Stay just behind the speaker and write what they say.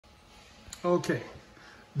Okay,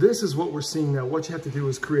 this is what we're seeing now. What you have to do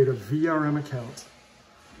is create a VRM account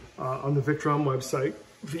on the Victron website,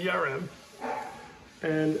 VRM,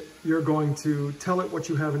 and you're going to tell it what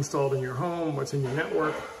you have installed in your home, what's in your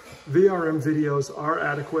network. VRM videos are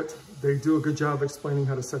adequate. They do a good job explaining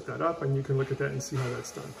how to set that up, and you can look at that and see how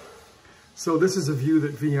that's done. So this is a view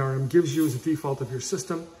that VRM gives you as a default of your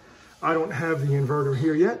system. I don't have the inverter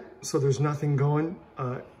here yet, so there's nothing going.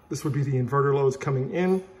 This would be the inverter loads coming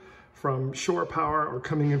in from shore power or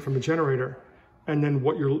coming in from a generator, and then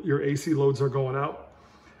what your AC loads are going out.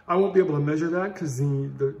 I won't be able to measure that because the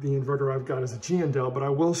inverter I've got is a GNDL, but I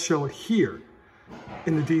will show it here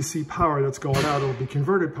in the DC power that's going out. It'll be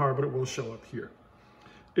converted power, but it will show up here.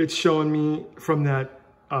 It's showing me from that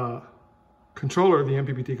controller, the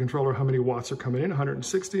MPPT controller, how many watts are coming in,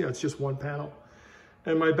 160, that's just one panel.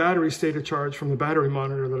 And my battery state of charge from the battery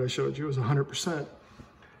monitor that I showed you is 100%.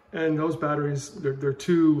 And those batteries, they're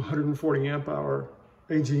 240 amp hour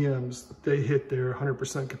AGMs. They hit their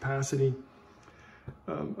 100% capacity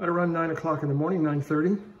at around 9 o'clock in the morning,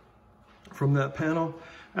 9:30 from that panel,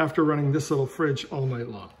 after running this little fridge all night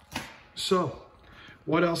long. So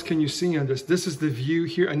what else can you see on this? This is the view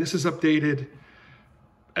here, and this is updated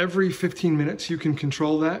every 15 minutes. You can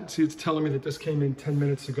control that. See, it's telling me that this came in 10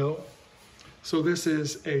 minutes ago. So this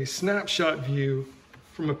is a snapshot view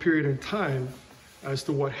from a period in time as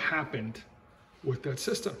to what happened with that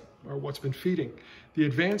system or what's been feeding. The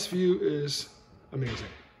advanced view is amazing.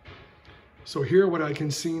 So here, what I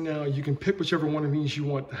can see now, you can pick whichever one of these you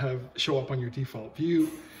want to have show up on your default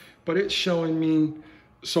view, but it's showing me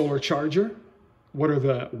solar charger. What are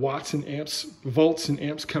the watts and amps, volts and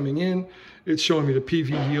amps coming in? It's showing me the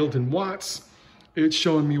PV yield in watts. It's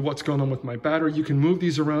showing me what's going on with my battery. You can move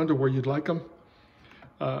these around to where you'd like them,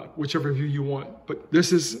 whichever view you want. But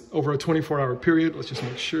this is over a 24-hour period. Let's just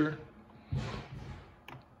make sure.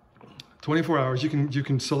 24 hours, you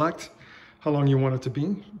can select how long you want it to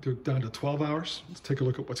be, do it down to 12 hours. Let's take a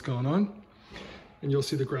look at what's going on, and you'll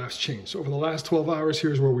see the graphs change. So over the last 12 hours,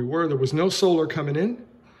 here's where we were. There was no solar coming in,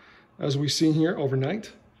 as we see here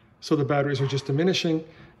overnight. So the batteries are just diminishing.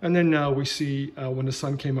 And then now we see when the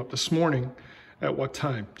sun came up this morning, at what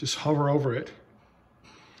time. Just hover over it.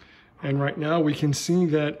 And right now we can see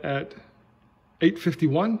that at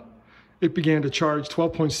 8:51, it began to charge.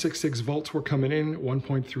 12.66 volts were coming in,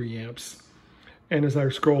 1.3 amps. And as I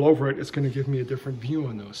scroll over it, it's going to give me a different view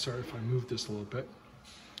on those. Sorry if I move this a little bit.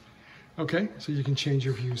 Okay, so you can change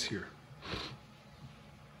your views here.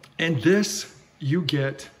 And this you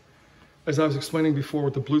get, as I was explaining before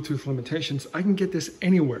with the Bluetooth limitations, I can get this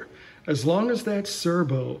anywhere. As long as that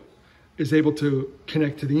Cerbo is able to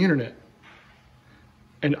connect to the internet,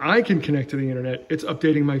 and I can connect to the internet, it's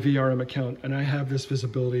updating my VRM account, and I have this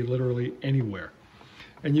visibility literally anywhere.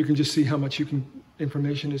 And you can just see how much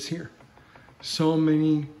information is here. So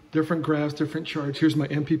many different graphs, different charts. Here's my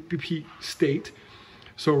MPPT state.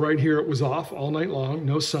 So right here, it was off all night long,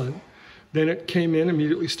 no sun. Then it came in,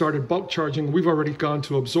 immediately started bulk charging. We've already gone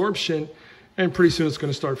to absorption, and pretty soon it's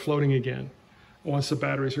going to start floating again once the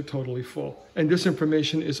batteries are totally full. And this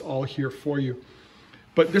information is all here for you.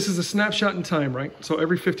 But this is a snapshot in time, right? So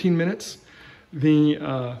every 15 minutes, the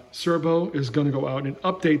Cerbo is going to go out and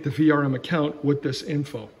update the VRM account with this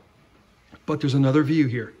info. But there's another view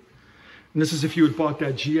here. And this is if you had bought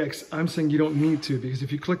that GX. I'm saying you don't need to, because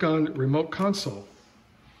if you click on remote console,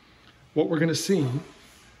 what we're going to see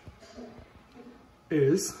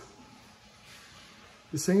is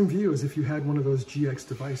the same view as if you had one of those GX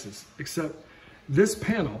devices, except this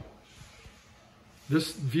panel,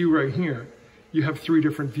 this view right here, you have 3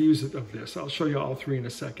 different views of this. I'll show you all 3 in a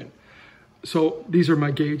second. So these are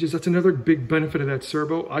my gauges. That's another big benefit of that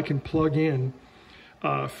Cerbo. I can plug in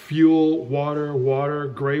fuel, water,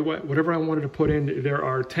 gray, wet, whatever I wanted to put in. There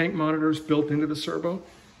are tank monitors built into the Cerbo.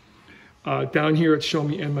 Down here, it's showing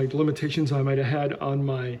me and my limitations I might have had on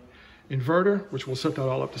my inverter, which we'll set that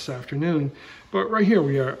all up this afternoon. But right here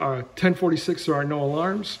we are, 1046, there are no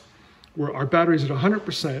alarms. Our battery's at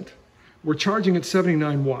 100%. We're charging at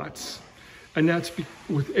 79 watts. And that's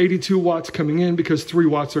with 82 watts coming in because 3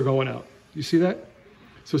 watts are going out. You see that?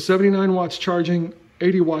 So 79 watts charging,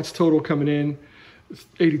 80 watts total coming in,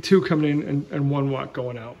 82 coming in, and 1 watt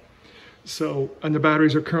going out. So, and the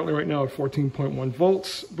batteries are currently right now at 14.1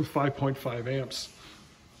 volts with 5.5 amps.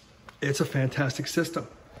 It's a fantastic system.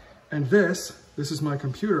 And this is my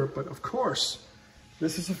computer, but of course,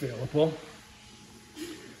 this is available.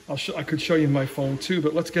 I could show you my phone too,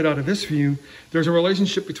 but let's get out of this view. There's a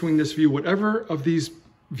relationship between this view. Whatever of these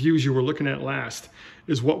views you were looking at last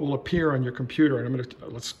is what will appear on your computer. And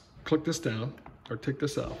let's click this down or take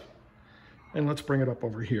this out, and let's bring it up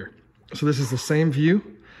over here. So this is the same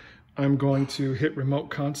view. I'm going to hit remote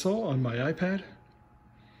console on my iPad,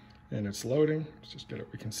 and it's loading. Let's just get it,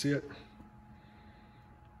 we can see it.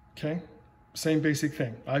 Okay, same basic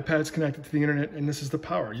thing. iPad's connected to the internet, and this is the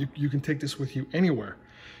power. You can take this with you anywhere.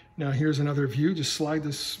 Now here's another view. Just slide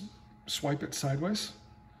this, swipe it sideways.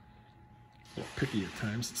 A little picky at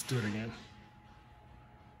times. Let's do it again.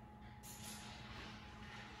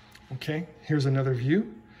 Okay, here's another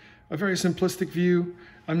view. A very simplistic view.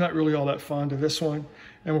 I'm not really all that fond of this one.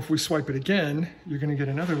 And if we swipe it again, you're going to get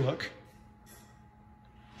another look.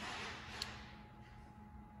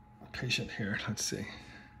 Patient here. Let's see.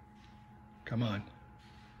 Come on.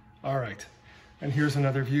 All right. And here's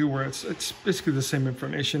another view where it's basically the same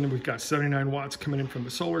information. We've got 79 watts coming in from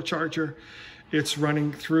the solar charger. It's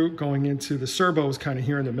running through, going into the Cerbo is kind of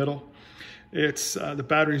here in the middle. It's the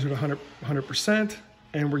batteries are at 100%,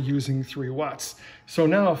 and we're using 3 watts. So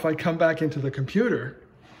now if I come back into the computer,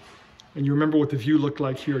 and you remember what the view looked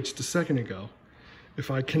like here just a second ago,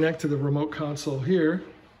 if I connect to the remote console here,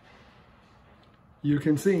 you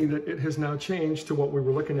can see that it has now changed to what we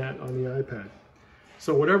were looking at on the iPad.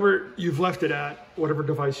 So whatever you've left it at, whatever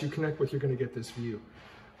device you connect with, you're going to get this view.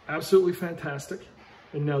 Absolutely fantastic.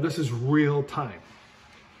 And now this is real time.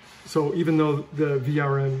 So even though the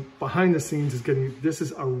VRM behind the scenes is getting, this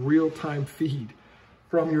is a real time feed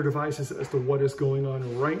from your devices as to what is going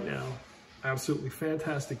on right now. Absolutely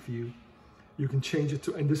fantastic view. You can change it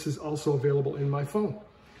to, and this is also available in my phone.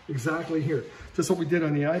 Exactly here. Just what we did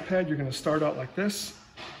on the iPad. You're going to start out like this.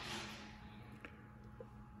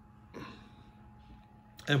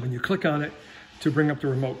 And when you click on it to bring up the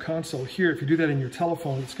remote console here, if you do that in your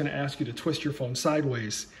telephone, it's going to ask you to twist your phone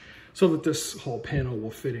sideways so that this whole panel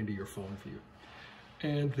will fit into your phone view.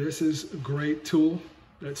 And this is a great tool.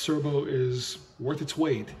 That Cerbo is worth its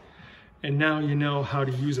weight. And now you know how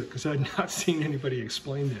to use it, because I've not seen anybody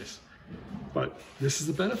explain this. But this is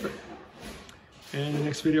the benefit. And the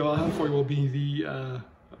next video I'll have for you will be the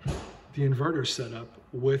inverter setup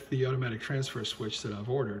with the automatic transfer switch that I've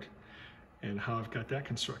ordered and how I've got that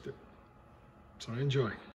constructed. So enjoy.